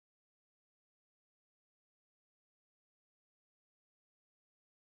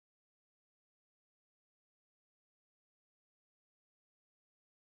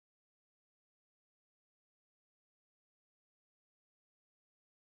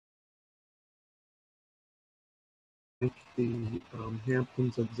thank the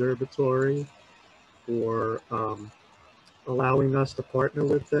Hamptons Observatory for allowing us to partner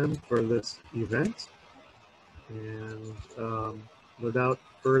with them for this event. And without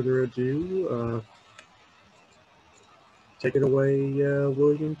further ado, take it away,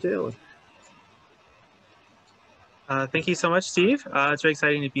 William Taylor. Thank you so much, Steve. It's very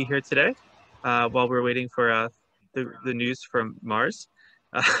exciting to be here today while we're waiting for the news from Mars.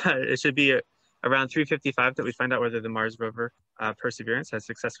 It should be around 3:55 that we find out whether the Mars rover Perseverance has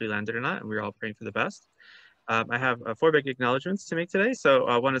successfully landed or not, and we're all praying for the best. I have 4 big acknowledgements to make today.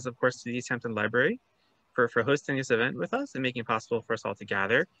 So one is, of course, to the East Hampton Library for hosting this event with us and making it possible for us all to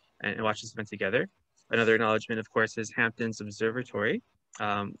gather and watch this event together. Another acknowledgement, of course, is Hamptons Observatory,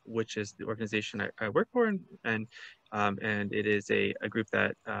 which is the organization I work for, and it is a group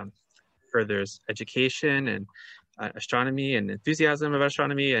that furthers education and astronomy and enthusiasm about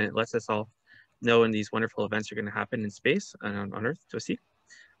astronomy, and it lets us all know when these wonderful events are going to happen in space and on Earth to see.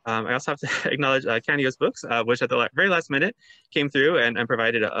 I also have to acknowledge Canio's Books, which at the very last minute came through and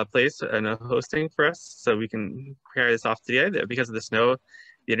provided a place and a hosting for us so we can carry this off today. Because of the snow,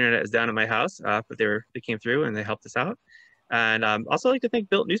 the internet is down at my house, but they came through and they helped us out. And also like to thank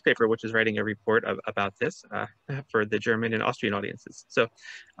Bild Newspaper, which is writing a report about this for the German and Austrian audiences. So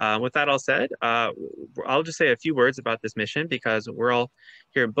with that all said, I'll just say a few words about this mission because we're all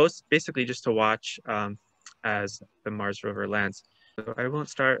here basically just to watch as the Mars rover lands. So I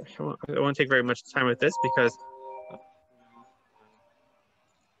won't take very much time with this because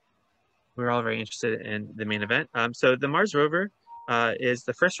we're all very interested in the main event. So the Mars rover is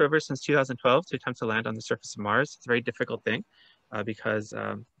the first rover since 2012 to attempt to land on the surface of Mars. It's a very difficult thing because,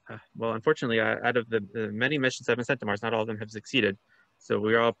 well, unfortunately, out of the many missions that have been sent to Mars, not all of them have succeeded. So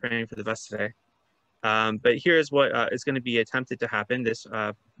we're all praying for the best today. But here's what is going to be attempted to happen.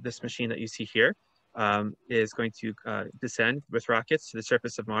 This machine that you see here is going to descend with rockets to the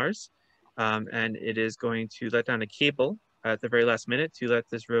surface of Mars. And it is going to let down a cable at the very last minute to let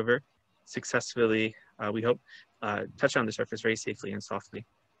this rover successfully, we hope, touch on the surface very safely and softly.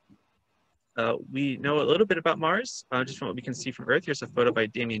 We know a little bit about Mars, just from what we can see from Earth. Here's a photo by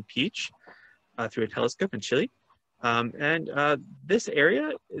Damien Peach through a telescope in Chile. This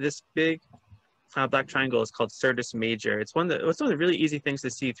area, this big black triangle is called Syrtis Major. It's one of the really easy things to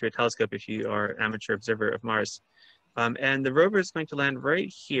see through a telescope if you are an amateur observer of Mars. And the rover is going to land right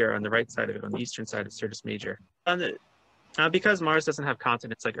here on the right side of it, on the eastern side of Syrtis Major. Because Mars doesn't have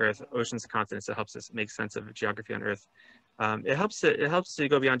continents like Earth, oceans and continents, it helps us make sense of geography on Earth. It helps to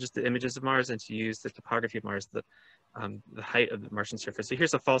go beyond just the images of Mars and to use the topography of Mars, the height of the Martian surface. So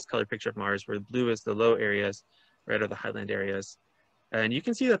here's a false color picture of Mars where blue is the low areas, red are the highland areas. And you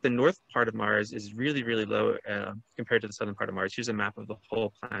can see that the north part of Mars is really, really low compared to the southern part of Mars. Here's a map of the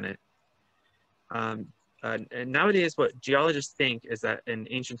whole planet. And nowadays, what geologists think is that in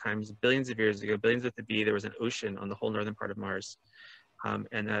ancient times, billions of years ago, billions with the B, there was an ocean on the whole northern part of Mars.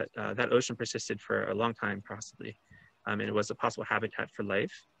 And that ocean persisted for a long time, possibly. And it was a possible habitat for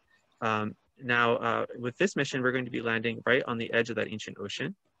life. Now, with this mission, we're going to be landing right on the edge of that ancient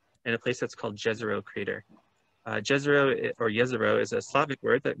ocean in a place that's called Jezero Crater. Jezero, or Jezero, is a Slavic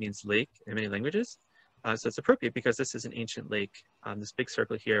word that means lake in many languages. So it's appropriate because this is an ancient lake. This big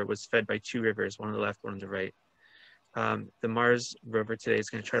circle here was fed by 2 rivers, one on the left, one on the right. The Mars rover today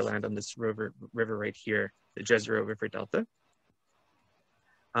is going to try to land on this river right here, the Jezero River Delta.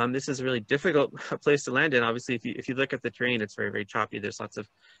 This is a really difficult place to land in. Obviously, if you look at the terrain, it's very, very choppy. There's lots of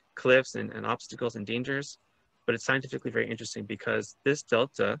cliffs and obstacles and dangers, but it's scientifically very interesting because this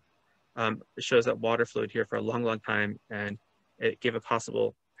delta shows that water flowed here for a long, long time, and it gave a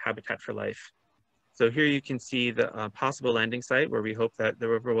possible habitat for life. So here you can see the possible landing site where we hope that the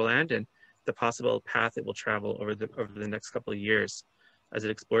rover will land and the possible path it will travel over the next couple of years as it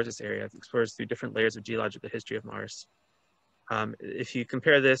explores this area. It explores through different layers of geological history of Mars. If you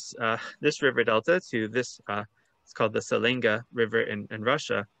compare this river delta to this, it's called the Selenga River in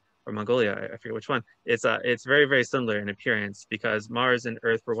Russia or Mongolia, I forget which one. It's very, very similar in appearance because Mars and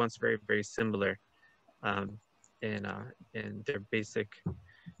Earth were once very, very similar in their basic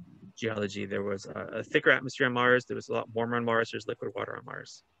geology. There was a thicker atmosphere on Mars. There was a lot warmer on Mars. There's liquid water on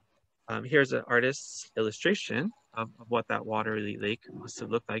Mars. Here's an artist's illustration of what that watery lake must have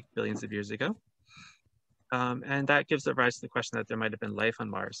looked like billions of years ago. And that gives rise to the question that there might have been life on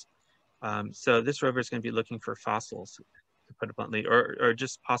Mars. So this rover is going to be looking for fossils, to put it bluntly, or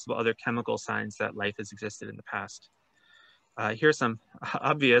just possible other chemical signs that life has existed in the past. Here's some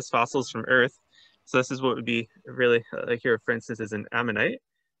obvious fossils from Earth. So this is what would be really, like here, for instance, is an ammonite,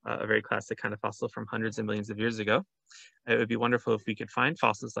 a very classic kind of fossil from hundreds of millions of years ago. It would be wonderful if we could find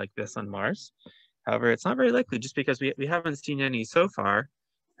fossils like this on Mars. However, it's not very likely just because we haven't seen any so far.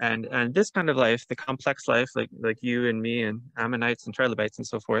 And this kind of life, the complex life, like you and me and ammonites and trilobites and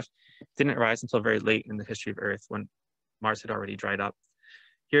so forth, didn't arise until very late in the history of Earth when Mars had already dried up.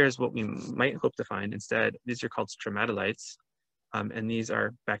 Here's what we might hope to find instead. These are called stromatolites, and these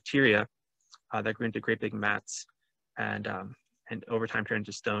are bacteria that grew into great big mats and over time turned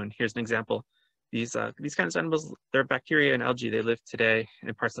into stone. Here's an example. These kinds of animals, they're bacteria and algae. They live today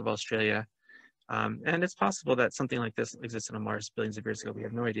in parts of Australia. And it's possible that something like this existed on Mars billions of years ago. We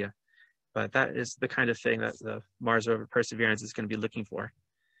have no idea. But that is the kind of thing that the Mars rover Perseverance is going to be looking for.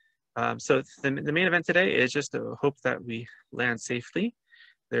 So the main event today is just to hope that we land safely.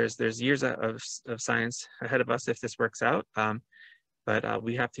 There's years of science ahead of us if this works out. But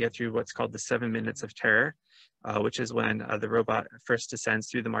we have to get through what's called the 7 minutes of terror, which is when the robot first descends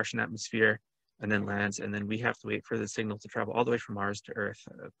through the Martian atmosphere and then lands, and then we have to wait for the signal to travel all the way from Mars to Earth,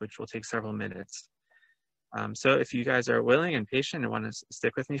 which will take several minutes. So if you guys are willing and patient and want to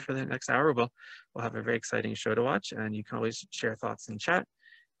stick with me for the next hour, we'll have a very exciting show to watch, and you can always share thoughts in chat.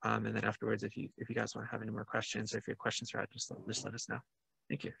 And then afterwards, if you guys want to have any more questions, or if your questions are out, just let us know.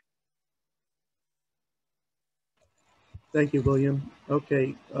 Thank you. Thank you, William.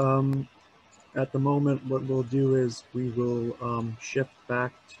 Okay, at the moment, what we'll do is we will shift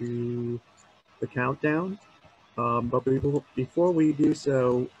back to the countdown. But before we do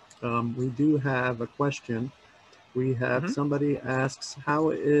so, we do have a question. We have somebody asks, how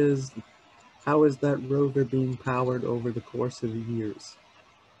is that rover being powered over the course of the years?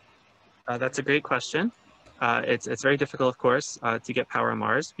 That's a great question. It's very difficult, of course, to get power on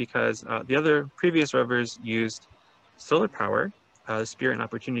Mars because the other previous rovers used solar power. The Spirit and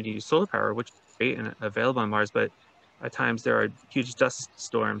Opportunity use solar power, which is great and available on Mars, but at times there are huge dust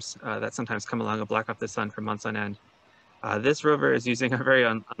storms that sometimes come along and block off the sun for months on end. This rover is using a very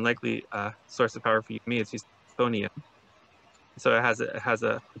unlikely source of power for you and me. It's using plutonium. So it has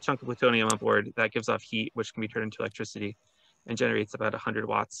a chunk of plutonium on board that gives off heat, which can be turned into electricity and generates about 100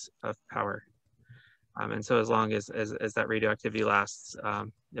 watts of power. And so as long as that radioactivity lasts,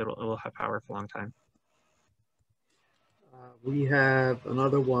 it will have power for a long time. We have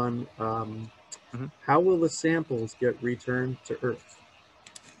another one. How will the samples get returned to Earth?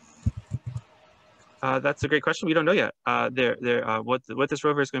 That's a great question. We don't know yet. What this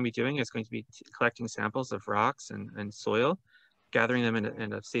rover is going to be doing is going to be collecting samples of rocks and soil, gathering them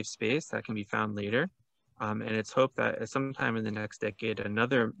in a safe space that can be found later. And it's hoped that sometime in the next decade,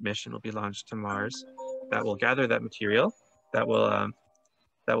 another mission will be launched to Mars that will gather that material, that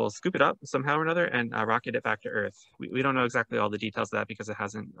will scoop it up somehow or another and rocket it back to Earth. We don't know exactly all the details of that because it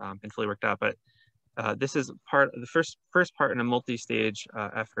hasn't been fully worked out, but this is the first part in a multi-stage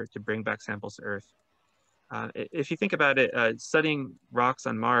effort to bring back samples to Earth. If you think about it, studying rocks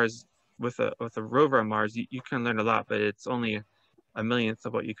on Mars with a rover on Mars, you can learn a lot, but it's only a millionth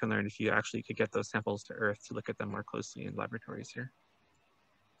of what you can learn if you actually could get those samples to Earth to look at them more closely in laboratories here.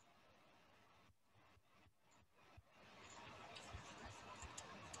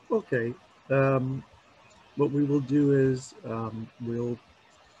 Okay, what we will do is we'll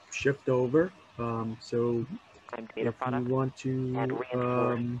shift over. So if you want to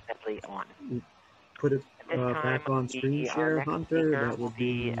put it back on screen share, Hunter, that would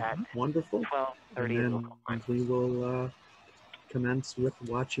be wonderful. And then we will commence with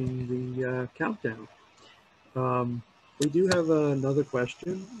watching the countdown. We do have another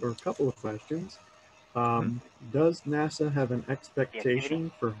question, or a couple of questions. Does NASA have an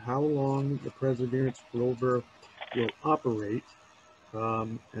expectation for how long the Perseverance rover will operate?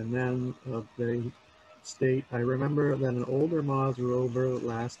 And then they state, I remember that an older Mars rover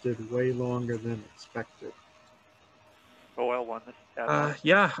lasted way longer than expected.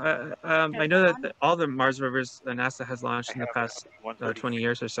 Yeah, I know that all the Mars rovers NASA has launched in the past 20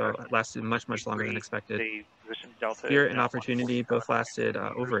 years or so lasted much longer than expected. Spirit and Opportunity both lasted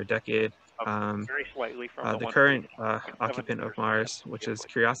over a decade. The current occupant of Mars, which is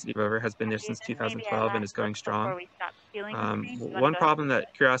Curiosity rover, has been there since 2012 and is going strong. One problem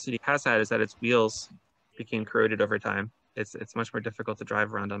that Curiosity has had is that its wheels became corroded over time. It's much more difficult to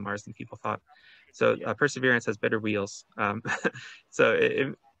drive around on Mars than people thought. So Perseverance has better wheels.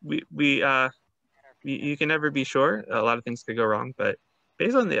 So you can never be sure. A lot of things could go wrong, but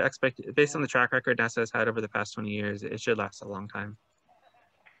based on the track record NASA has had over the past 20 years, it should last a long time.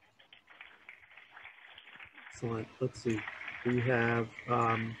 Excellent. Let's see. We have.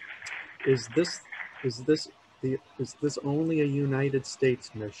 Is this only a United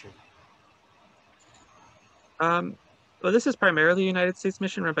States mission? Well, this is primarily a United States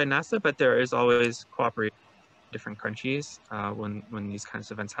mission run by NASA, but there is always cooperation with different countries when these kinds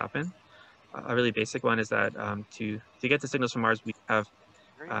of events happen. a really basic one is that to get the signals from Mars, we have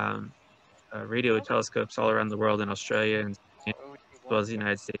radio telescopes all around the world in Australia and as well as the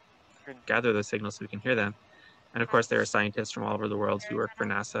United States gather those signals so we can hear them. And of course, there are scientists from all over the world who work for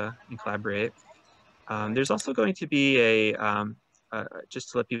NASA and collaborate. There's also going to be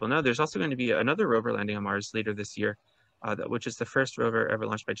just to let people know, there's also going to be another rover landing on Mars later this year, which is the first rover ever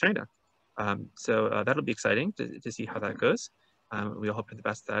launched by China. So that'll be exciting to see how that goes. We all hope for the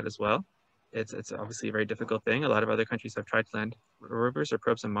best of that as well. It's obviously a very difficult thing. A lot of other countries have tried to land rovers or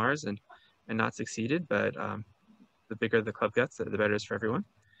probes on Mars and not succeeded, but the bigger the club gets, the better it is for everyone.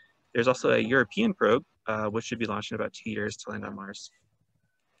 There's also a European probe, which should be launched in about 2 years to land on Mars.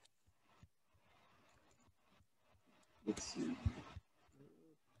 Let's see.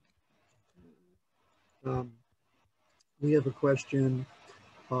 We have a question.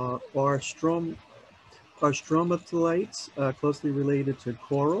 Are stromatolites closely related to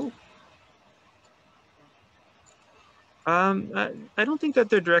coral? I don't think that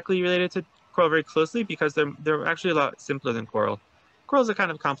they're directly related to coral very closely because they're actually a lot simpler than coral. Coral is a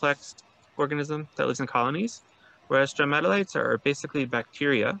kind of complex organism that lives in colonies, whereas stromatolites are basically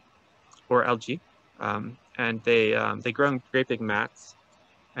bacteria or algae, and they grow in great big mats,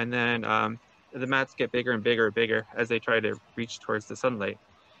 and then the mats get bigger and bigger and bigger as they try to reach towards the sunlight.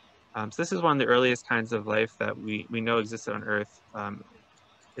 So this is one of the earliest kinds of life that we know existed on Earth.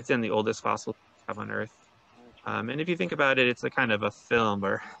 It's in the oldest fossils we have on Earth. And if you think about it, it's a kind of a film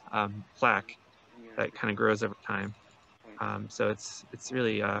or plaque that kind of grows over time. So it's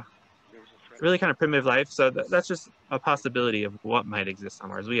really really kind of primitive life. So that's just a possibility of what might exist on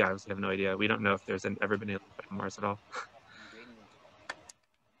Mars. We obviously have no idea. We don't know if there's ever been life on Mars at all.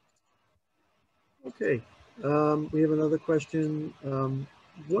 Okay. We have another question.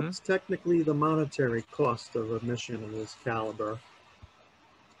 What's technically the monetary cost of a mission of this caliber?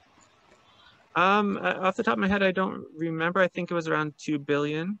 Off the top of my head, I don't remember. I think it was around $2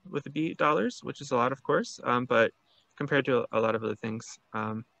 billion with a B dollars, which is a lot, of course. But compared to a lot of other things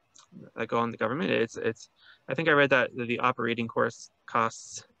that go on the government, it's. I think I read that the operating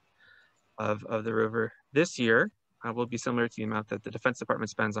costs of the rover this year will be similar to the amount that the Defense Department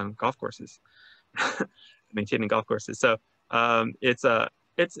spends on golf courses, maintaining golf courses. So it's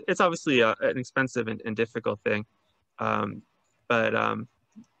obviously an expensive and difficult thing, but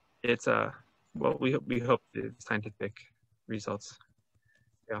it's well, we hope the scientific results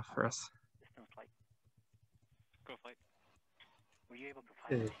pay off for us. Were you able to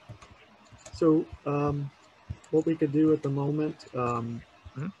find it? So what we could do at the moment,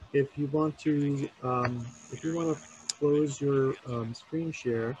 if you want to close your screen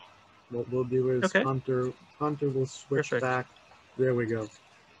share, what we'll do is Hunter will switch back. There we go.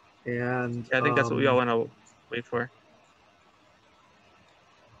 And yeah, I think that's what we all want to wait for.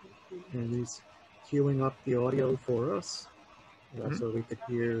 And he's queuing up the audio for us, so we could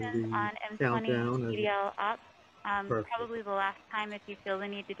hear the countdown. Probably the last time if you feel the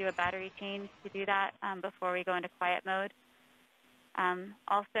need to do a battery change to do that before we go into quiet mode.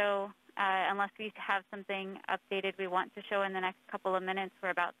 Also, unless we have something updated we want to show in the next couple of minutes,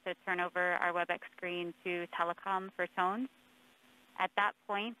 we're about to turn over our WebEx screen to Telecom for tones. At that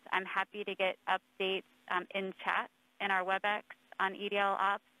point, I'm happy to get updates in chat in our WebEx on EDL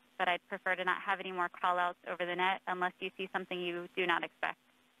Ops, but I'd prefer to not have any more call-outs over the net unless you see something you do not expect.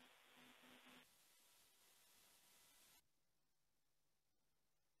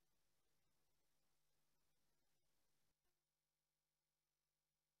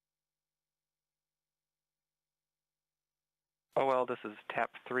 Oh, well, this is TAP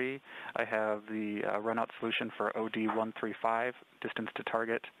 3. I have the runout solution for OD135, distance to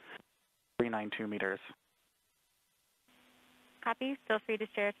target, 392 meters. Copy. Feel free to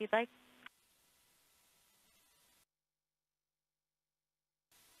share if you'd like.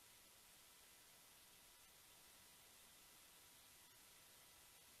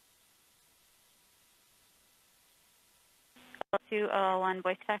 To OL1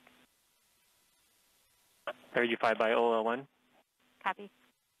 voice check. Are you 5 by OL1? Copy.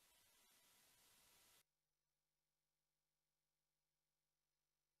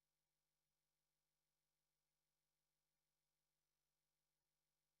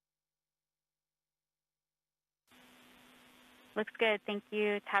 Looks good. Thank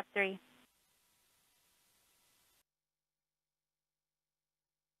you. TAP 3.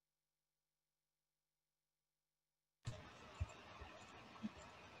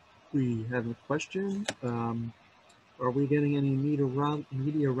 We have a question. Are we getting any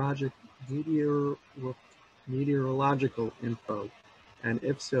meteorological info? And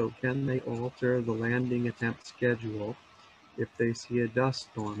if so, can they alter the landing attempt schedule if they see a dust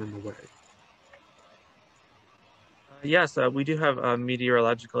storm in the way? Yes, we do have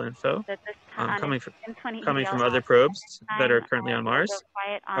meteorological info coming from other probes that are currently on Mars,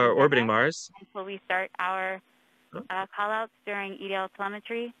 or orbiting Mars. Until we start our call-outs during EDL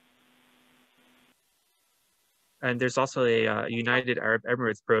telemetry. And there's also a United Arab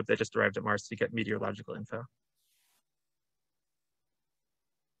Emirates probe that just arrived at Mars to get meteorological info.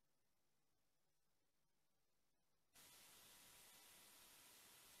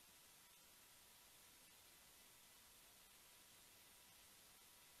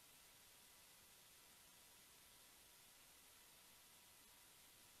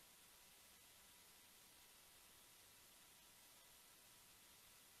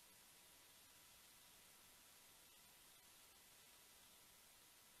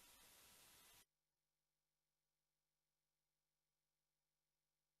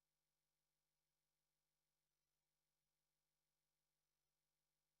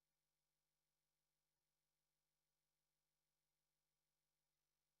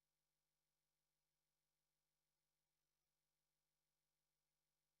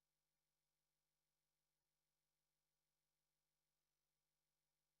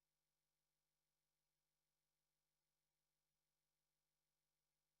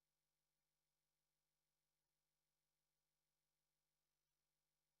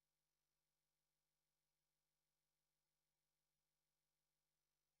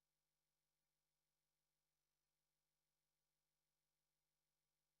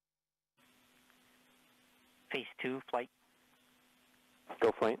 Phase 2 flight.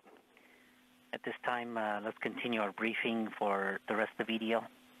 Go flight. At this time, let's continue our briefing for the rest of EDL.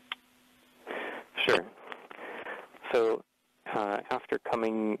 Sure. So after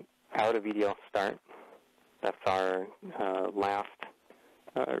coming out of EDL start, that's our last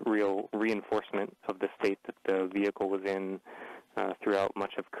real reinforcement of the state that the vehicle was in throughout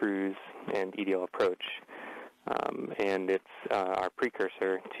much of cruise and EDL approach. And it's our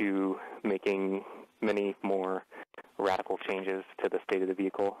precursor to making many more radical changes to the state of the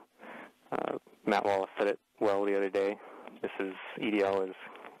vehicle. Matt Wallace said it well the other day. EDL is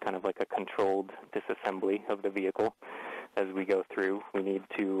kind of like a controlled disassembly of the vehicle. As we go through, we need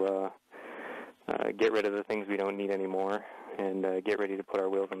to get rid of the things we don't need anymore and get ready to put our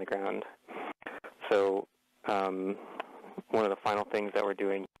wheels on the ground. So one of the final things that we're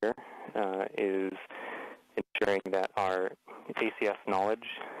doing here is ensuring that our ACS knowledge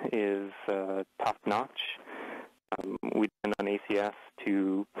is top-notch. We depend on ACS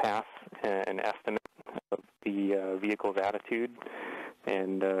to pass an estimate of the vehicle's attitude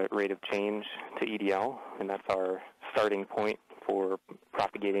and rate of change to EDL, and that's our starting point for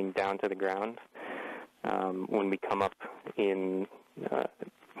propagating down to the ground. When we come up in the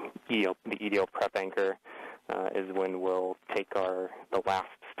EDL prep anchor is when we'll take the last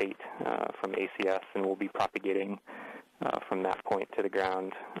state from ACS, and we'll be propagating from that point to the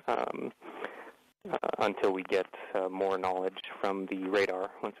ground until we get more knowledge from the radar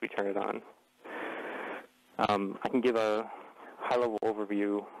once we turn it on. I can give a high-level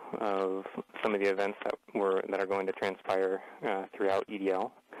overview of some of the events that are going to transpire throughout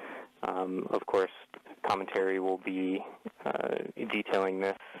EDL. Of course, commentary will be detailing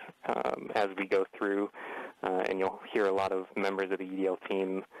this as we go through, and you'll hear a lot of members of the EDL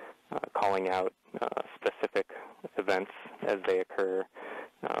team calling out specific events as they occur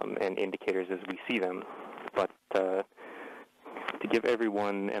and indicators as we see them. But to give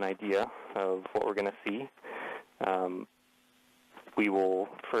everyone an idea of what we're going to see, we will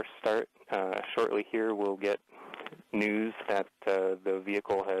first start shortly here. We'll get news that the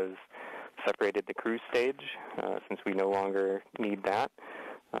vehicle has separated the cruise stage since we no longer need that.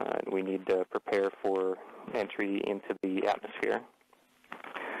 We need to prepare for entry into the atmosphere.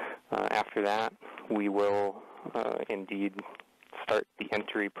 After that, we will indeed start the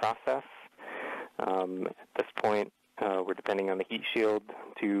entry process. At this point, we're depending on the heat shield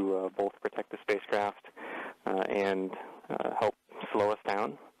to both protect the spacecraft and help slow us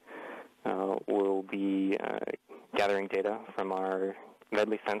down. We'll be gathering data from our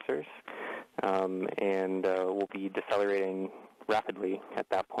Medley sensors, and we'll be decelerating rapidly at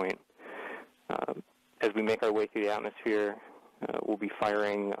that point. As we make our way through the atmosphere, we'll be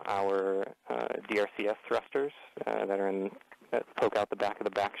firing our DRCS thrusters that poke out the back of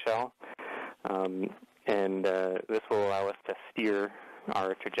the back shell, and this will allow us to steer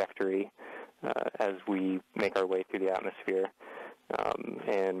our trajectory as we make our way through the atmosphere.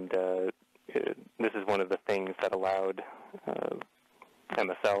 This is one of the things that allowed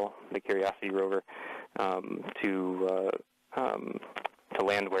MSL, the Curiosity rover, to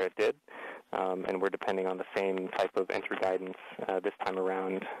land where it did, and we're depending on the same type of entry guidance this time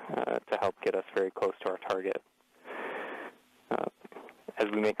around to help get us very close to our target.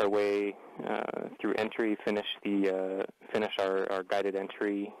 we make our way through entry, finish our guided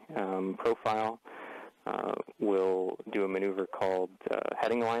entry profile, we'll do a maneuver called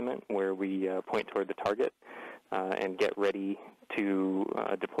heading alignment, where we point toward the target and get ready to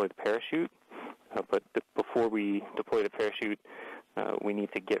deploy the parachute. But before we deploy the parachute, we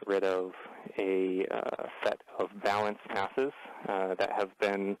need to get rid of a set of balance masses that have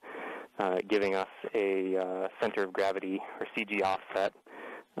been giving us a center of gravity, or CG offset,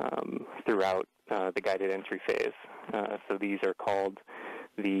 throughout the guided entry phase. So these are called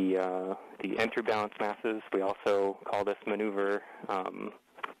the entry balance masses. We also call this maneuver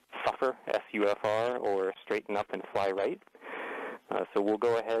SUFR, S-U-F-R, or straighten up and fly right. So we'll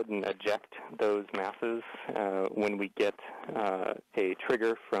go ahead and eject those masses when we get a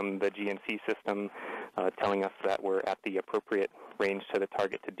trigger from the GNC system telling us that we're at the appropriate range to the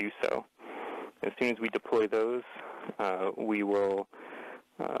target to do so. As soon as we deploy those, we will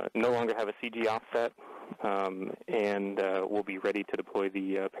no longer have a CG offset, and we'll be ready to deploy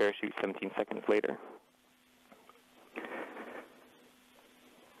the parachute 17 seconds later.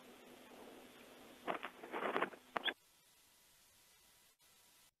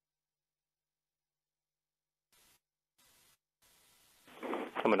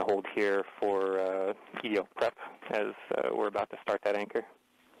 I'm going to hold here for EDL prep as we're about to start that anchor.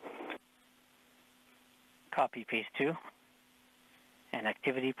 Copy phase 2. And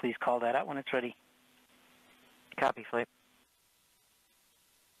activity, please call that out when it's ready. Copy, Flip.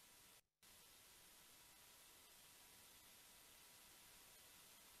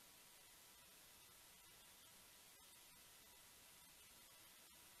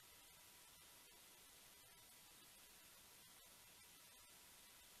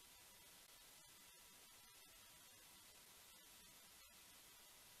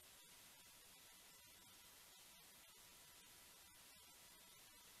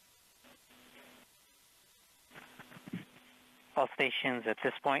 All stations at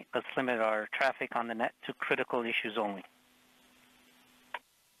this point, let's limit our traffic on the net to critical issues only.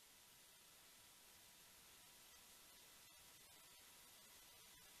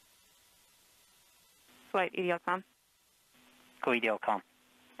 Flight EDLCOM. Go EDLCOM.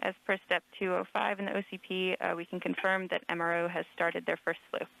 As per step 205 in the OCP, we can confirm that MRO has started their first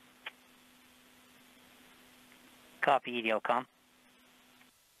flu. Copy EDLCOM.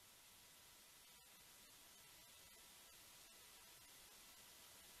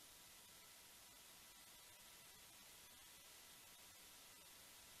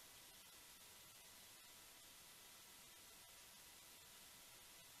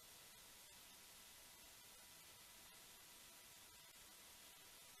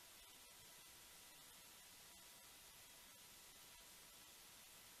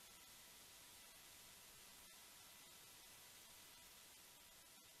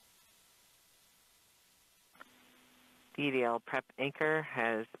 The EDL prep anchor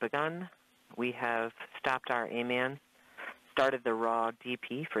has begun. We have stopped our AMAN, started the raw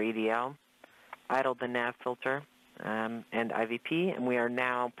DP for EDL, idled the nav filter and IVP, and we are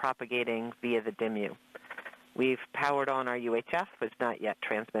now propagating via the DIMU. We've powered on our UHF, but it's not yet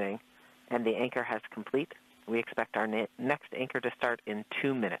transmitting, and the anchor has complete. We expect our next anchor to start in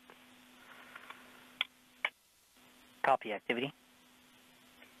 2 minutes. Copy activity.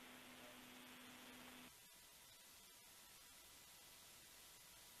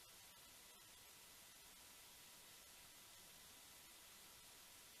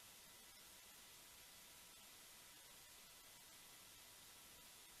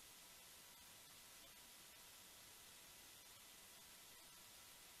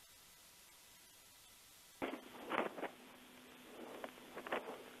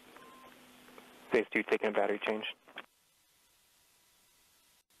 Phase 2 taking a battery change.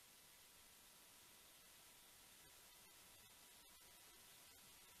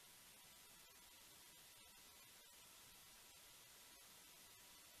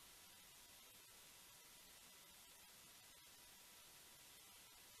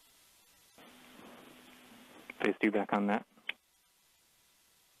 Phase 2 back on that.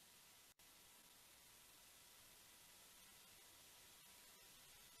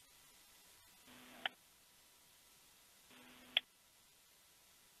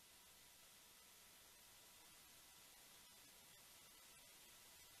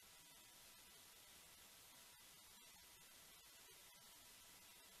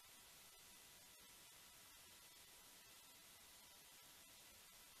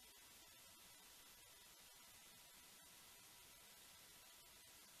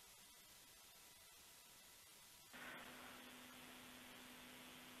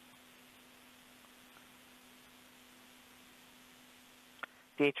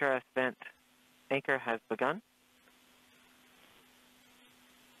 The HRS vent anchor has begun.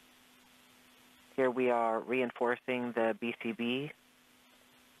 Here we are reinforcing the BCB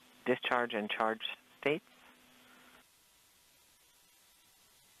discharge and charge states.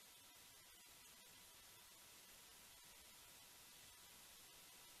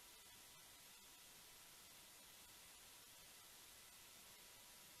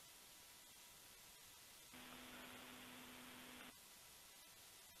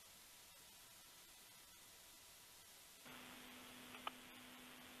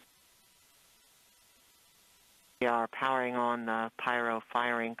 We are powering on the pyro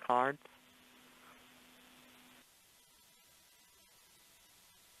firing cards.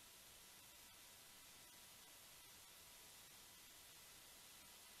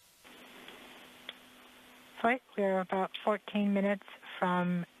 Flight, we are about 14 minutes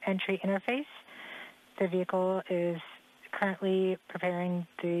from entry interface. The vehicle is currently preparing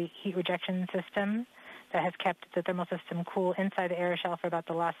the heat rejection system that has kept the thermal system cool inside the air shell for about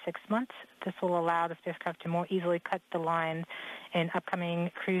the last 6 months. This will allow the spacecraft to more easily cut the lines in upcoming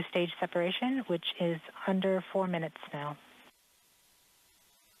cruise stage separation, which is under 4 minutes now.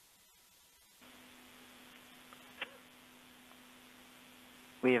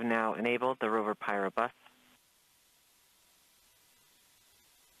 We have now enabled the Rover Pyro bus.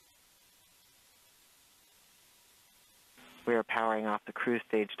 We are powering off the cruise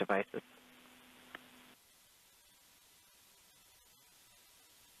stage devices.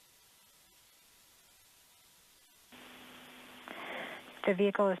 The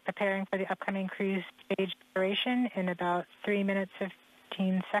vehicle is preparing for the upcoming cruise stage separation in about 3 minutes,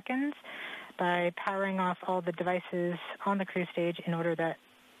 15 seconds by powering off all the devices on the cruise stage in order that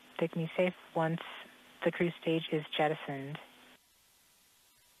they can be safe once the cruise stage is jettisoned.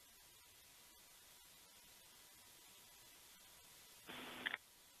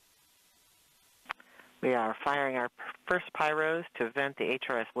 We are firing our first pyros to vent the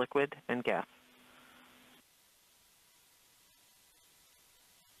HRS liquid and gas.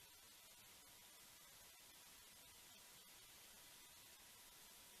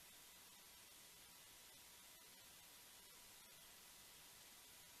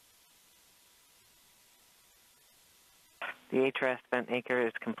 The HRS vent anchor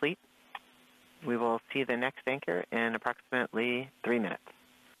is complete. We will see the next anchor in approximately 3 minutes.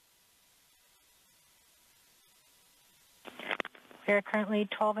 We are currently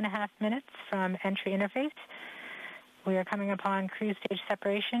 12.5 minutes from entry interface. We are coming upon cruise stage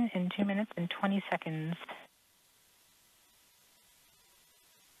separation in 2 minutes and 20 seconds.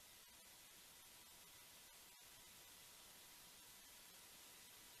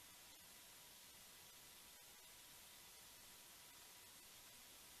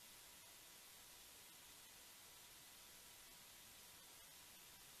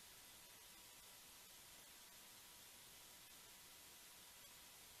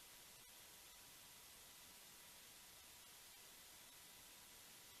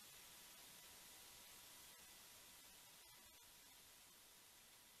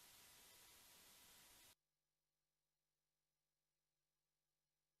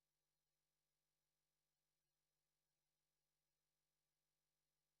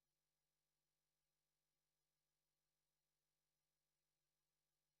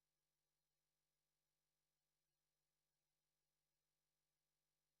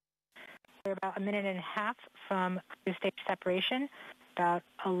 We're about 1.5 minutes from cruise stage separation, about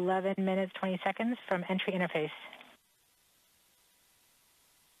 11 minutes, 20 seconds from entry interface.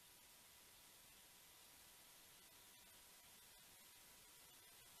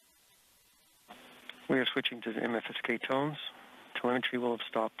 We are switching to the MFSK tones. Telemetry will have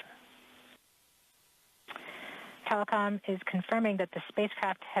stopped. Telecom is confirming that the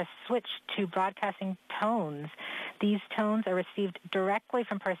spacecraft has switched to broadcasting tones. These tones are received directly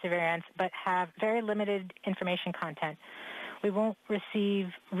from Perseverance, but have very limited information content. We won't receive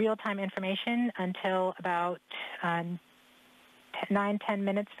real-time information until about 9-10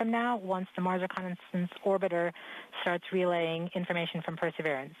 minutes from now, once the Mars Reconnaissance Orbiter starts relaying information from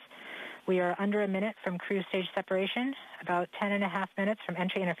Perseverance. We are under 1 minute from cruise stage separation, about 10.5 minutes from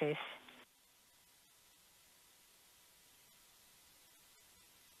entry interface.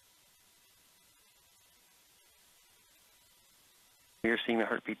 We are seeing the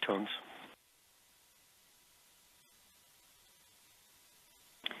heartbeat tones.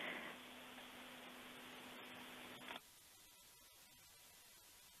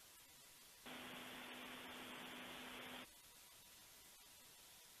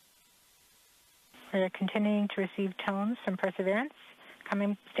 We are continuing to receive tones from Perseverance,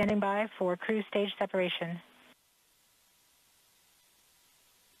 standing by for cruise stage separation.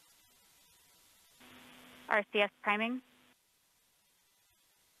 RCS priming.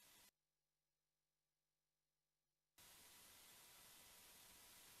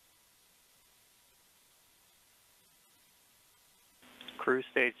 Cruise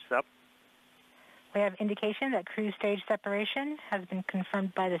stage sep. We have indication that cruise stage separation has been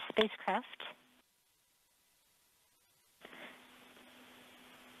confirmed by the spacecraft.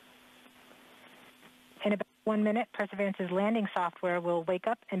 In about 1 minute, Perseverance's landing software will wake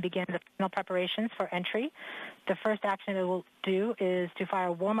up and begin the final preparations for entry. The first action it will do is to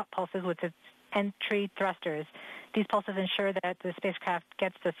fire warm-up pulses with its entry thrusters. These pulses ensure that the spacecraft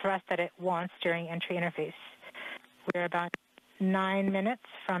gets the thrust that it wants during entry interface. We're about 9 minutes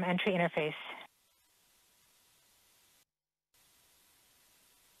from entry interface.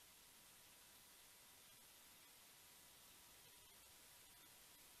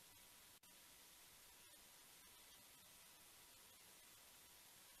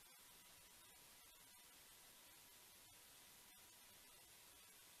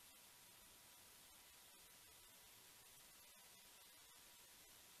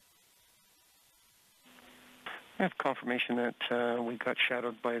 I have confirmation that we got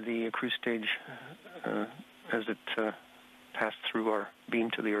shadowed by the cruise stage as it passed through our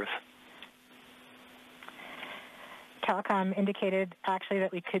beam to the Earth. Telecom indicated actually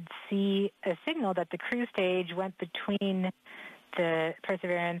that we could see a signal that the cruise stage went between the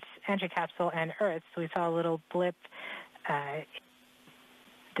Perseverance entry capsule and Earth. So we saw a little blip,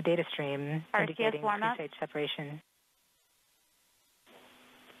 the data stream indicating cruise stage separation.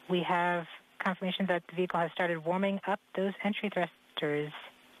 We have confirmation that the vehicle has started warming up those entry thrusters.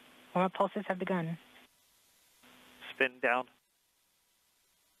 Warm-up pulses have begun. Spin down.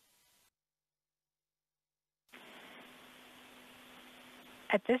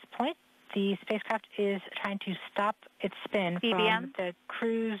 At this point, the spacecraft is trying to stop its spin from the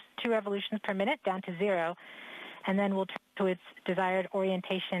cruise 2 revolutions per minute down to 0, and then will turn to its desired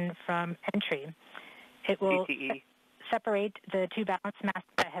orientation from entry. It will separate the 2 balance masts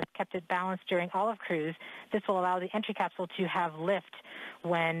that has kept it balanced during all of cruise. This will allow the entry capsule to have lift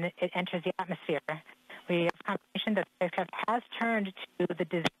when it enters the atmosphere. We have confirmation that the spacecraft has turned to the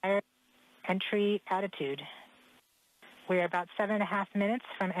desired entry attitude. We are about 7.5 minutes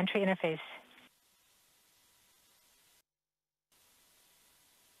from entry interface.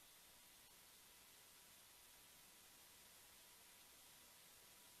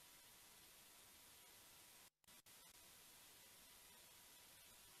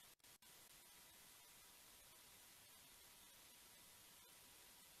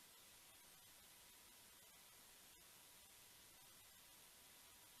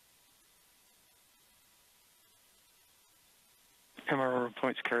 MRO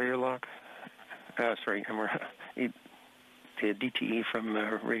reports carrier lock. The DTE from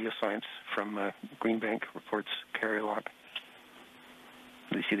Radio Science from Greenbank reports carrier lock.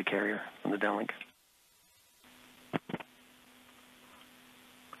 You see the carrier on the downlink.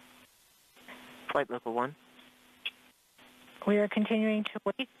 Flight Local 1. We are continuing to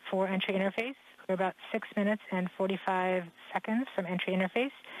wait for entry interface. We're about 6 minutes and 45 seconds from entry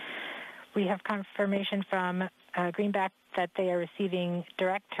interface. We have confirmation from Greenback that they are receiving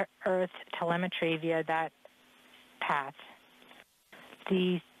direct-to-Earth telemetry via that path.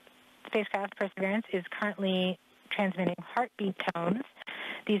 The spacecraft Perseverance is currently transmitting heartbeat tones.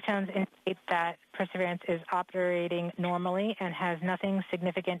 These tones indicate that Perseverance is operating normally and has nothing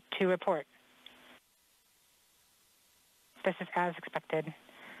significant to report. This is as expected.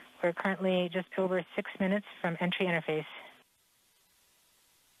 We're currently just over 6 minutes from entry interface.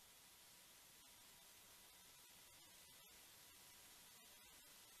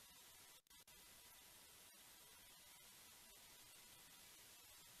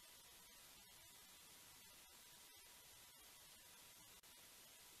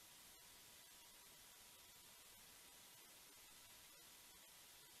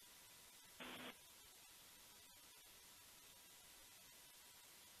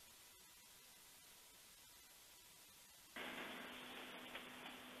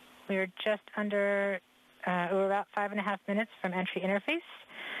 We're just under, we're about 5.5 minutes from entry interface.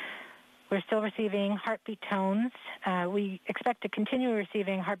 We're still receiving heartbeat tones. We expect to continue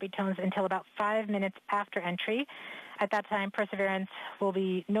receiving heartbeat tones until about 5 minutes after entry. At that time, Perseverance will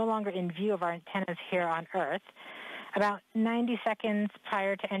be no longer in view of our antennas here on Earth. About 90 seconds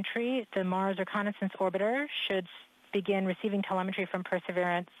prior to entry, the Mars Reconnaissance Orbiter should begin receiving telemetry from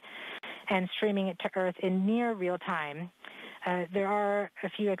Perseverance and streaming it to Earth in near real time. There are a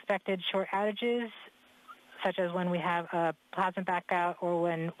few expected short outages such as when we have a plasma blackout or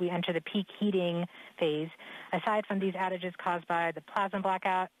when we enter the peak heating phase, aside from these outages caused by the plasma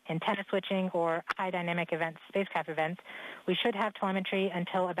blackout, antenna switching, or high dynamic events, spacecraft events, we should have telemetry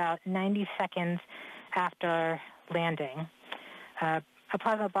until about 90 seconds after landing. A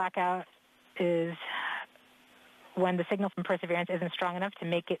plasma blackout is when the signal from Perseverance isn't strong enough to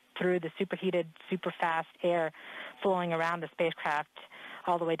make it through the superheated, super fast air flowing around the spacecraft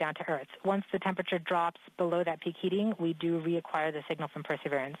all the way down to Earth. Once the temperature drops below that peak heating, we do reacquire the signal from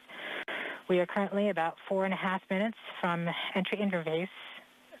Perseverance. We are currently about 4.5 minutes from entry interface.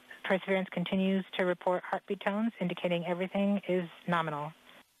 Perseverance continues to report heartbeat tones, indicating everything is nominal.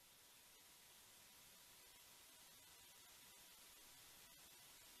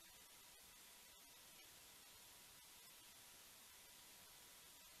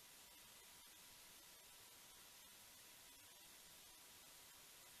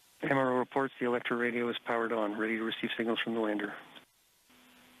 MRO reports the electro radio is powered on, ready to receive signals from the lander.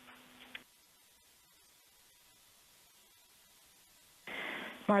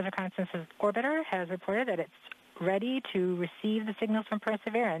 Mars Reconnaissance Orbiter has reported that it's ready to receive the signals from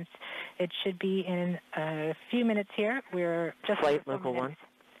Perseverance. It should be in a few minutes here. We're just Flight Local 1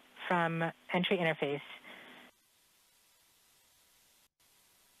 from entry interface.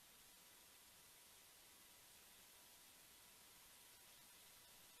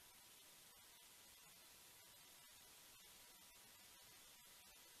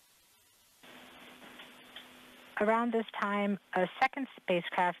 Around this time, a second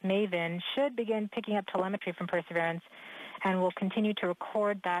spacecraft, MAVEN, should begin picking up telemetry from Perseverance and will continue to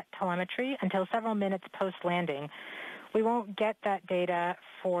record that telemetry until several minutes post-landing. We won't get that data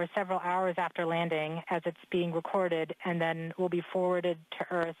for several hours after landing as it's being recorded and then will be forwarded to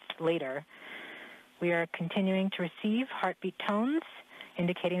Earth later. We are continuing to receive heartbeat tones,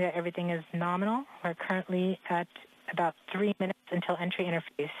 indicating that everything is nominal. We're currently at about 3 minutes until entry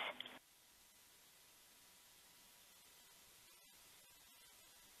interface.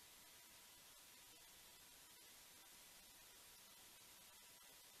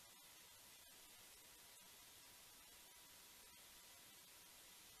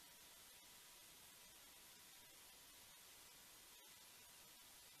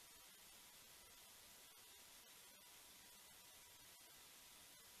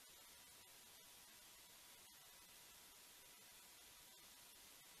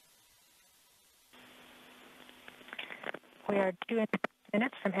 We are 2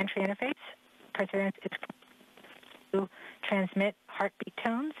 minutes from entry interface. Perseverance is to transmit heartbeat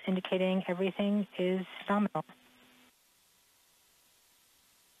tones, indicating everything is nominal.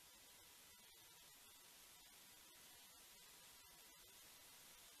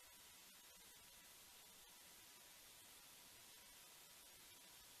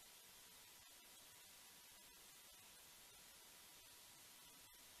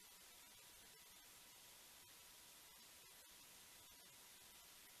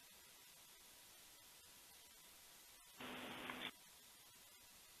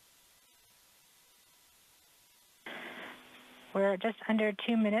 We're just under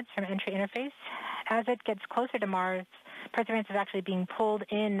 2 minutes from entry interface. As it gets closer to Mars, Perseverance is actually being pulled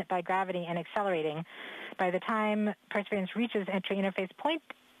in by gravity and accelerating. By the time Perseverance reaches entry interface point,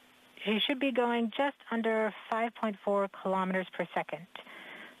 she should be going just under 5.4 kilometers per second.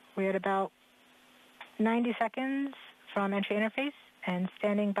 We're at about 90 seconds from entry interface and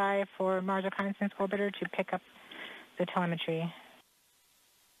standing by for Mars Reconnaissance Orbiter to pick up the telemetry.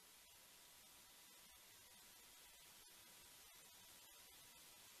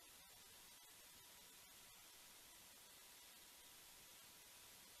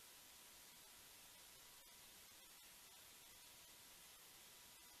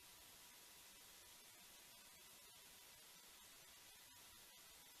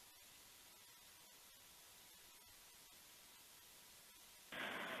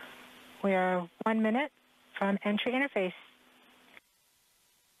 We are 1 minute from entry interface.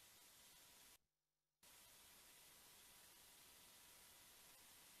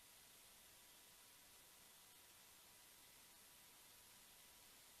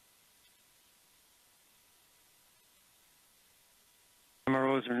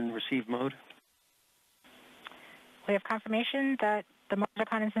 MROs are in receive mode. We have confirmation that the Mars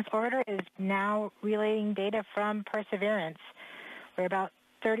Reconnaissance Orbiter is now relaying data from Perseverance. We're about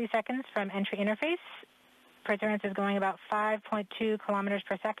 30 seconds from entry interface. Perseverance is going about 5.2 kilometers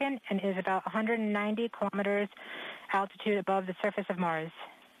per second and is about 190 kilometers altitude above the surface of Mars.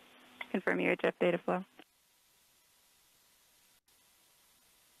 Confirm UHF data flow.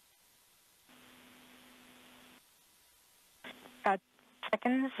 About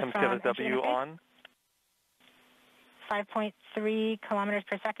seconds from entry interface. on. 5.3 kilometers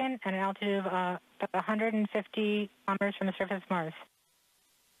per second at an altitude of about 150 kilometers from the surface of Mars.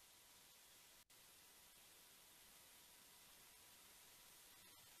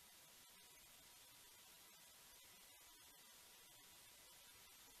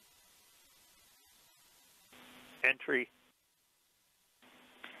 Entry.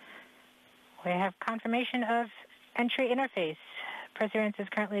 We have confirmation of entry interface. Perseverance is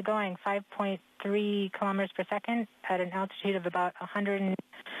currently going 5.3 kilometers per second at an altitude of about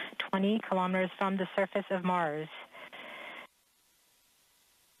 120 kilometers from the surface of Mars.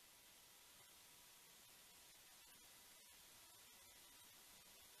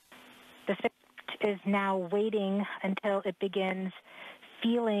 The spacecraft is now waiting until it begins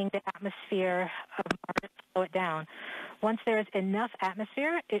feeling the atmosphere of Mars slow it down. Once there is enough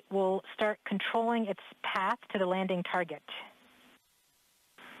atmosphere, it will start controlling its path to the landing target.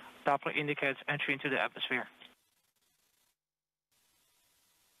 Doppler indicates entry into the atmosphere.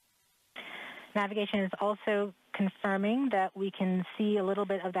 Navigation is also confirming that we can see a little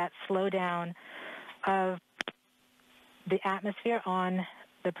bit of that slowdown of the atmosphere on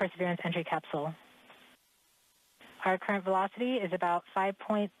the Perseverance entry capsule. Our current velocity is about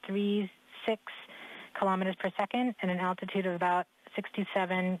 5.36 kilometers per second and an altitude of about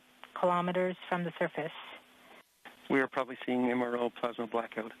 67 kilometers from the surface. We are probably seeing MRO plasma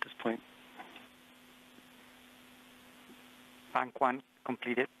blackout at this point. Bank 1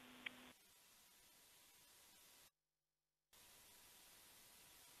 completed.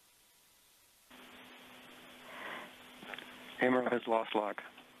 MRO has lost log.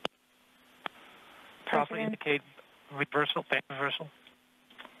 Doppler indicate reversal, bank reversal.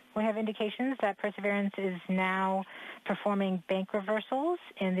 We have indications that Perseverance is now performing bank reversals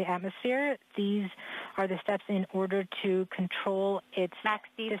in the atmosphere. These are the steps in order to control its max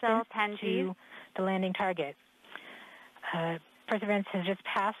distance 10 to the landing target. Perseverance has just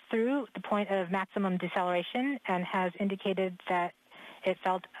passed through the point of maximum deceleration and has indicated that it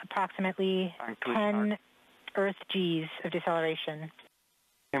felt approximately 10 Earth Gs of deceleration.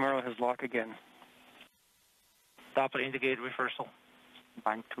 MRO has lock again. Doppler indicate reversal.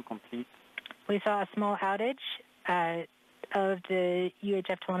 Bank 2 complete. We saw a small outage of the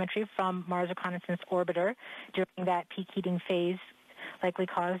UHF telemetry from Mars Reconnaissance Orbiter during that peak heating phase, likely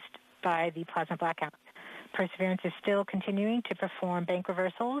caused by the plasma blackout. Perseverance is still continuing to perform bank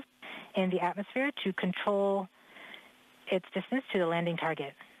reversals in the atmosphere to control its distance to the landing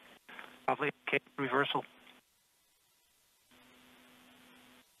target. Doppler indicate reversal.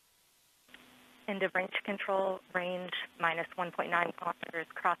 End of range control, range minus 1.9 kilometers,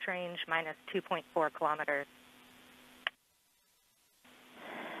 cross range minus 2.4 kilometers.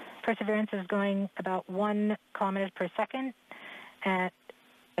 Perseverance is going about 1 kilometers per second at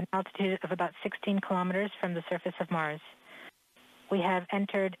an altitude of about 16 kilometers from the surface of Mars. We have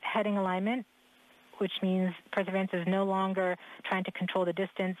entered heading alignment, which means Perseverance is no longer trying to control the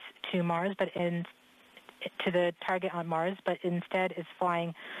distance to Mars, but to the target on Mars, but instead is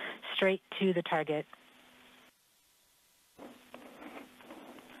flying straight to the target.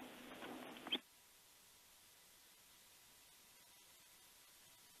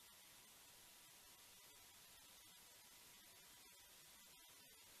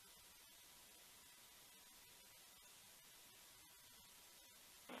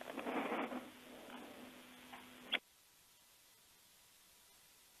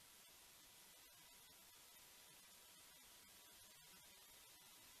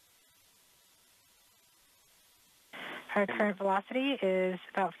 Our current velocity is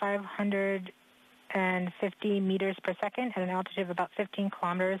about 550 meters per second at an altitude of about 15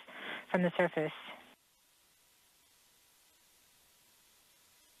 kilometers from the surface.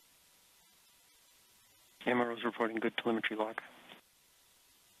 MRO is reporting good telemetry log.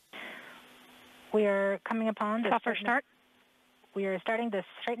 We are coming upon the start. We are starting the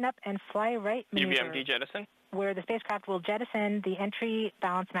straighten up and fly right maneuver, UVMD jettison, where the spacecraft will jettison the entry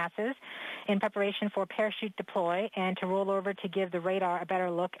balance masses in preparation for parachute deploy and to roll over to give the radar a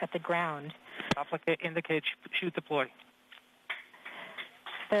better look at the ground. Doppler indicates chute deploy.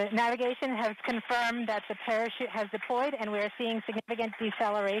 The navigation has confirmed that the parachute has deployed, and we are seeing significant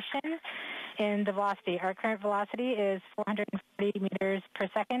deceleration in the velocity. Our current velocity is 440 meters per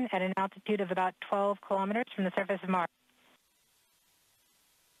second at an altitude of about 12 kilometers from the surface of Mars.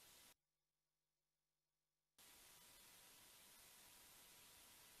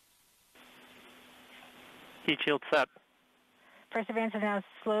 Heat shield set. Perseverance has now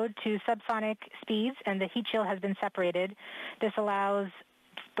slowed to subsonic speeds, and the heat shield has been separated. This allows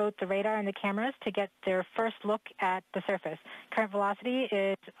both the radar and the cameras to get their first look at the surface. Current velocity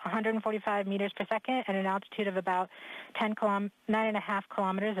is 145 meters per second at an altitude of about 9.5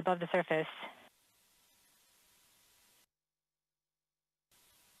 kilometers above the surface.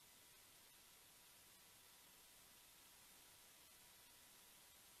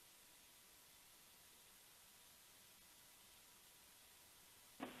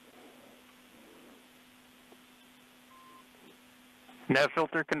 Nav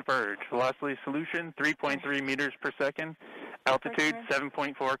filter converge. Velocity solution 3.3 meters per second. Altitude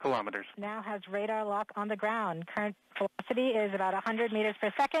 7.4 kilometers. Now has radar lock on the ground. Current velocity is about 100 meters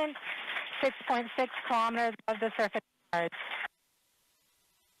per second, 6.6 kilometers above the surface of Mars.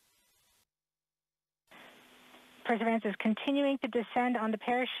 Perseverance is continuing to descend on the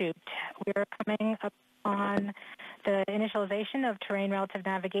parachute. We are coming up on the initialization of terrain relative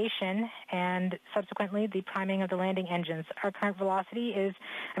navigation and subsequently the priming of the landing engines. Our current velocity is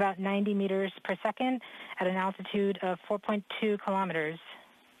about 90 meters per second at an altitude of 4.2 kilometers.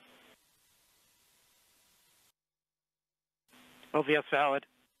 OVS valid.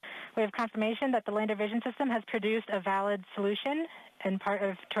 We have confirmation that the lander vision system has produced a valid solution and part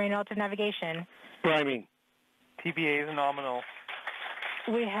of terrain relative navigation. Priming. TBA is nominal.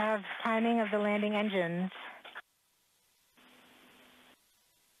 We have priming of the landing engines.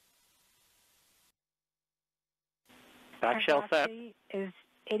 Back shell set. Is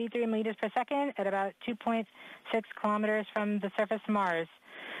 83 meters per second at about 2.6 kilometers from the surface of Mars.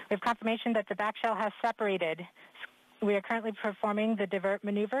 We have confirmation that the back shell has separated. We are currently performing the divert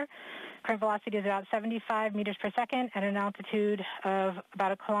maneuver. Current velocity is about 75 meters per second at an altitude of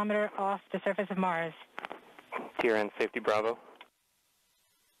about a kilometer off the surface of Mars. TRN Safety Bravo.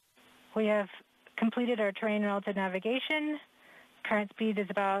 We have completed our terrain relative navigation. Current speed is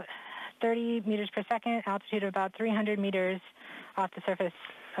about 30 meters per second, altitude of about 300 meters off the surface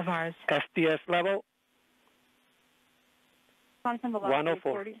of Mars. SDS level. Constant velocity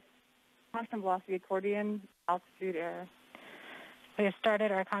 104. Constant velocity accordion, altitude air. We have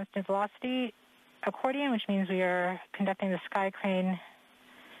started our constant velocity accordion, which means we are conducting the sky crane,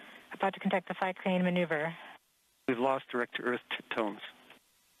 about to conduct the sky crane maneuver. We've lost direct to Earth tones.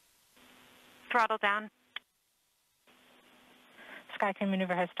 Throttle down. Sky crane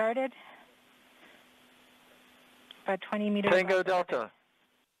maneuver has started. About 20 meters. Tango Delta.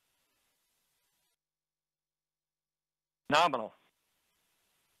 Nominal.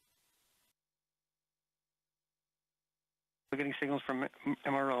 We're getting signals from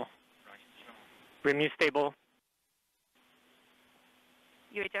MRO. Remu stable.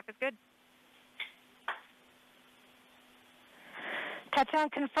 UHF is good. Touchdown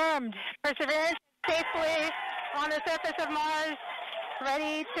confirmed. Perseverance safely on the surface of Mars,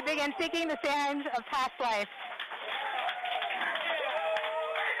 ready to begin seeking the signs of past life.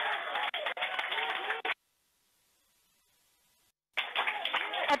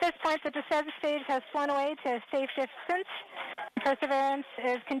 At this point, the descent stage has flown away to a safe distance. Perseverance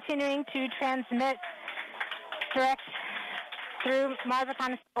is continuing to transmit direct through Mars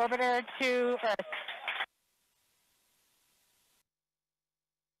Reconnaissance Orbiter to Earth.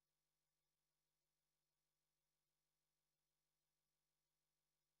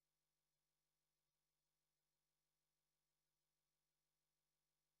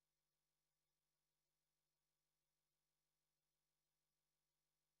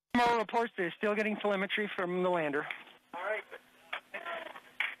 MRO reports they're still getting telemetry from the lander.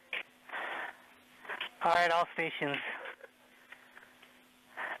 All right, all stations.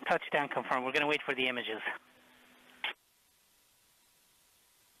 Touchdown confirmed. We're going to wait for the images.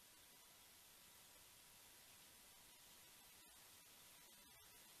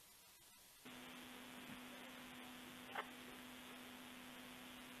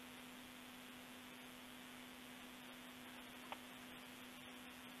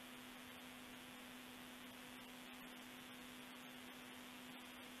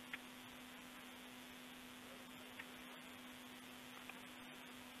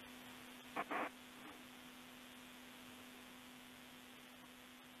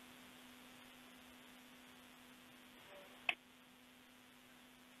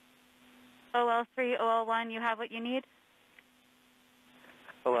 OL3, OL1, you have what you need?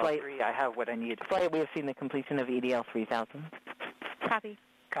 OL3, I have what I need. Flight, we have seen the completion of EDL 3000. Copy.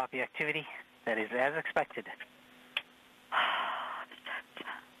 Copy activity. That is as expected.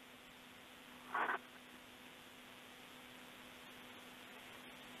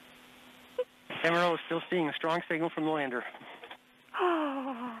 MRO is still seeing a strong signal from the lander.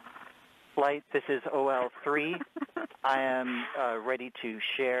 Flight, this is OL3. I am ready to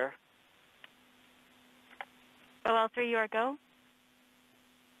share. OL3, you are go?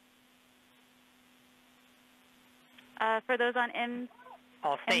 For those on M.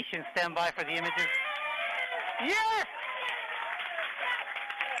 All stations stand by for the images. Yes!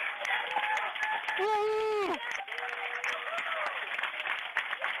 Woo!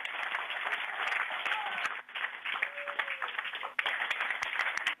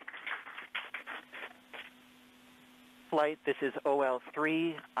 Flight, this is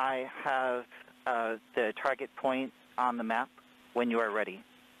OL3. I have the target point on the map when you are ready.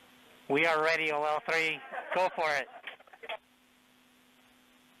 We are ready, OL3. Go for it.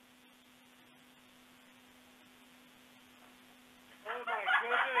 Oh my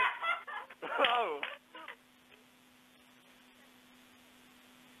goodness! Oh!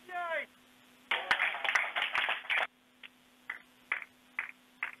 Yikes!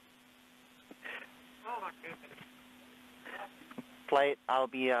 Oh my goodness! Flight, I'll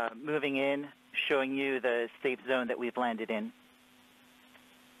be moving in, showing you the safe zone that we've landed in.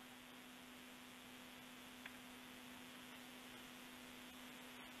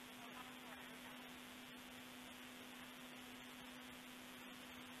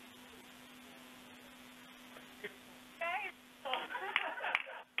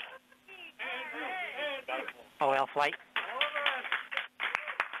 OL flight.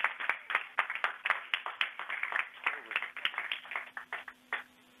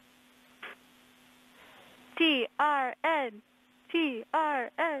 TRN.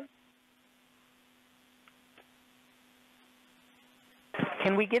 TRN.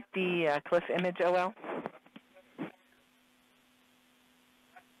 Can we get the cliff image, OL?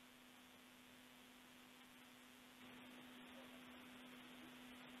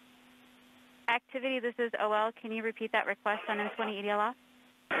 Activity, this is OL. Can you repeat that request on M20 EDL off?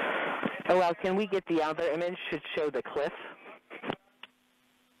 OL, can we get the other image to show the cliff?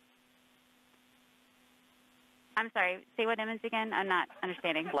 I'm sorry, say what image again? I'm not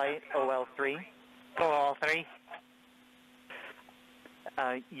understanding. Flight, OL3. Go OL3.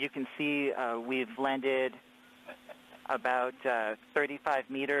 You can see we've landed about 35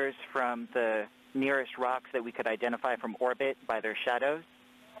 meters from the nearest rocks that we could identify from orbit by their shadows.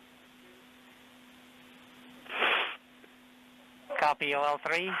 Copy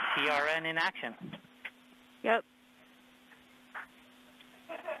OL3. TRN in action. Yep.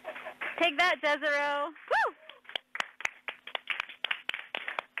 Take that, Desiree. Woo!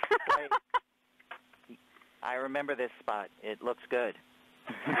 I remember this spot. It looks good.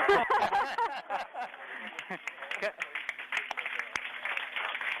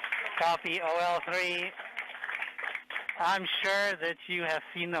 Copy OL3. I'm sure that you have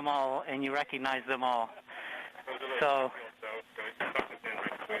seen them all and you recognize them all. So.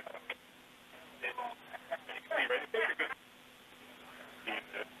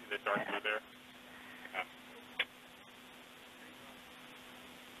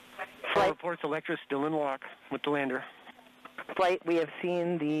 Flight reports Electra still in lock with the lander. Flight, we have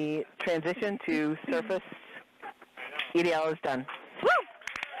seen the transition to surface. EDL is done. Woo!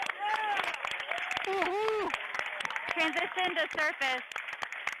 Woo-hoo! Transition to surface.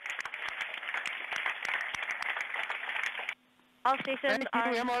 All stations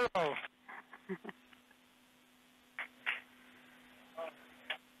are... MRO.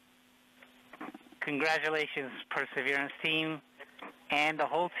 Congratulations, Perseverance team, and the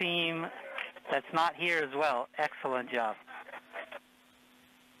whole team that's not here as well. Excellent job.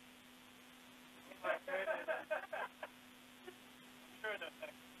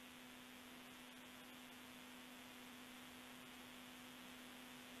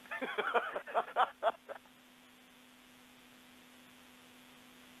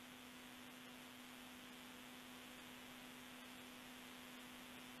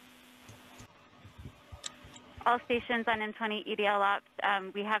 All stations on M20 EDL ops,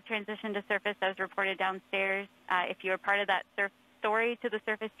 we have transitioned to surface as reported downstairs. If you are part of that story to the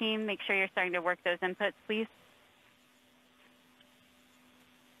surface team, make sure you're starting to work those inputs, please.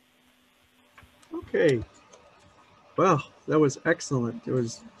 Okay. Well, that was excellent. It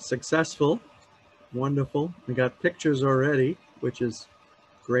was successful. Wonderful. We got pictures already, which is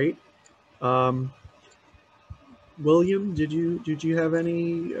great. William, did you have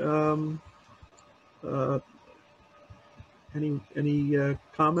any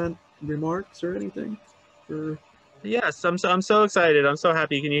comment, remarks, or anything? Yes, I'm so excited. I'm so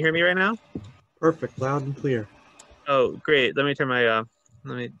happy. Can you hear me right now? Perfect, loud and clear. Oh, great. Let me turn my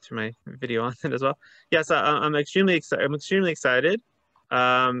video on as well. Yes, I'm extremely excited.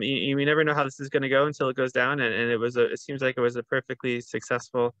 You never know how this is going to go until it goes down, and it seems like it was a perfectly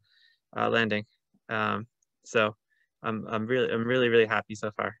successful landing. So I'm really happy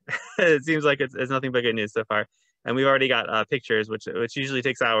so far. It seems like it's nothing but good news so far, and we've already got pictures, which usually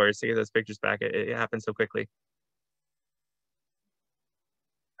takes hours to get those pictures back. It happened so quickly.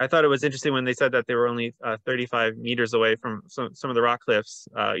 I thought it was interesting when they said that they were only 35 meters away from some of the rock cliffs.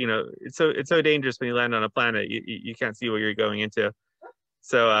 You know, it's so dangerous when you land on a planet. You can't see what you're going into.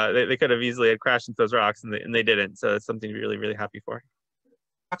 So they could have easily had crashed into those rocks, and they didn't. So it's something to be really, really happy for.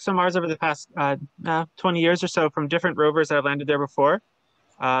 Rocks on Mars over the past 20 years or so from different rovers that have landed there before.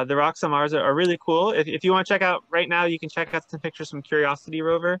 The rocks on Mars are really cool. If you want to check out right now, you can check out some pictures from Curiosity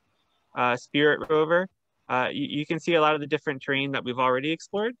rover, Spirit rover. You can see a lot of the different terrain that we've already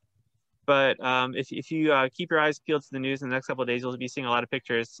explored. But if you keep your eyes peeled to the news in the next couple of days, you'll be seeing a lot of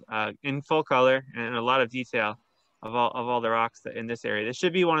pictures in full color and a lot of detail of all the rocks in this area. This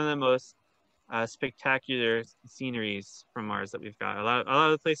should be one of the most spectacular sceneries from Mars that we've got. A lot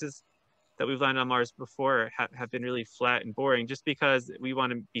of the places that we've landed on Mars before have been really flat and boring just because we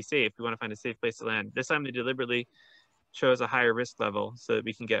want to be safe. We want to find a safe place to land. This time they deliberately chose a higher risk level so that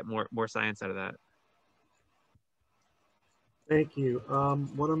we can get more science out of that. Thank you.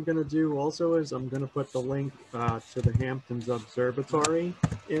 What I'm going to do also is I'm going to put the link to the Hamptons Observatory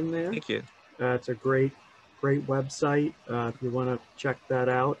in there. Thank you. It's a great website if you want to check that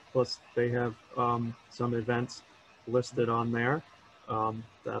out. Plus, they have some events listed on there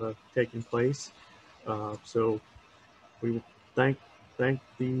that have taken place. So we thank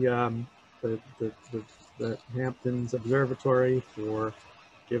the Hamptons Observatory for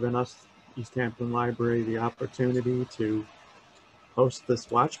giving us East Hampton Library the opportunity to host this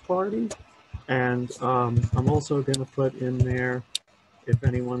watch party. And I'm also going to put in there, if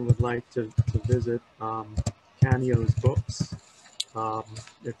anyone would like to visit Canio's books.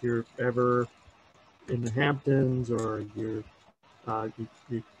 If you're ever in the Hamptons or you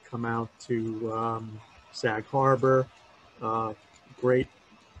come out to Sag Harbor, great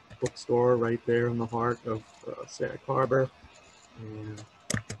bookstore right there in the heart of Sag Harbor. And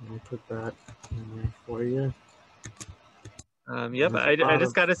let me put that in there for you. Yep, I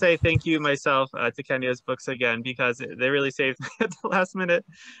just got to say thank you myself to Kenya's books again, because they really saved me at the last minute.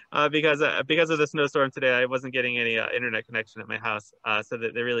 Because of the snowstorm today, I wasn't getting any internet connection at my house, so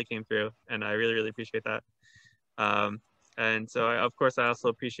they really came through, and I really appreciate that. And so, of course, I also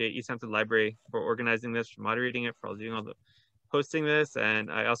appreciate East Hampton Library for organizing this, for moderating it, for doing all the hosting this, and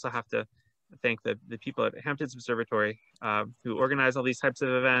I also have to thank the people at Hamptons Observatory who organize all these types of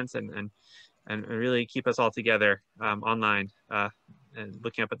events and really keep us all together online and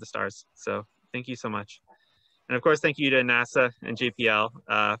looking up at the stars. So thank you so much. And of course, thank you to NASA and JPL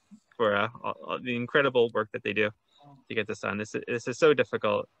for all the incredible work that they do to get this done. This is so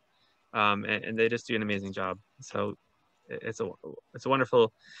difficult, and they just do an amazing job. So it's a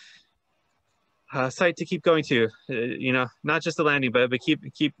wonderful site to keep going to, you know, not just the landing, but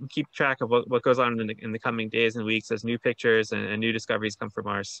keep track of what goes on in the coming days and weeks as new pictures and new discoveries come from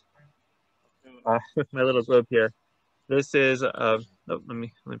Mars. With my little globe here, this is let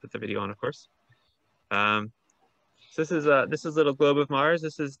me put the video on, of course. So this is a little globe of Mars.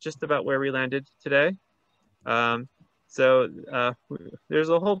 This is just about where we landed today. So there's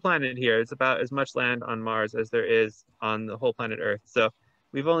a whole planet here. It's about as much land on Mars as there is on the whole planet Earth. So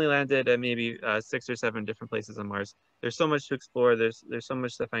we've only landed at maybe 6 or 7 different places on Mars. There's so much to explore. There's so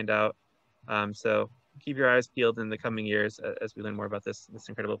much to find out. So keep your eyes peeled in the coming years as we learn more about this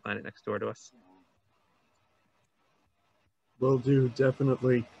incredible planet next door to us. Will do,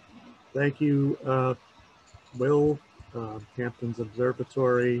 definitely. Thank you, Will, Hamptons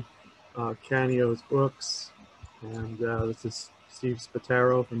Observatory, Canio's books, and this is Steve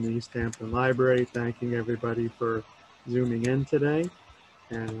Spataro from the East Hampton Library, thanking everybody for zooming in today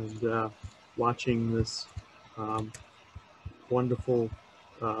and watching this wonderful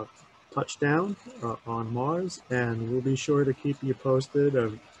touchdown on Mars. And we'll be sure to keep you posted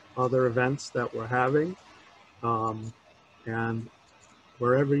of other events that we're having. And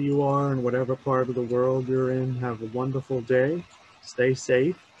wherever you are in whatever part of the world you're in, have a wonderful day. Stay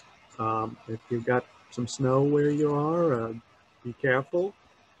safe. If you've got some snow where you are, be careful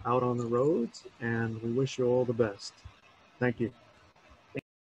out on the roads, and we wish you all the best. Thank you.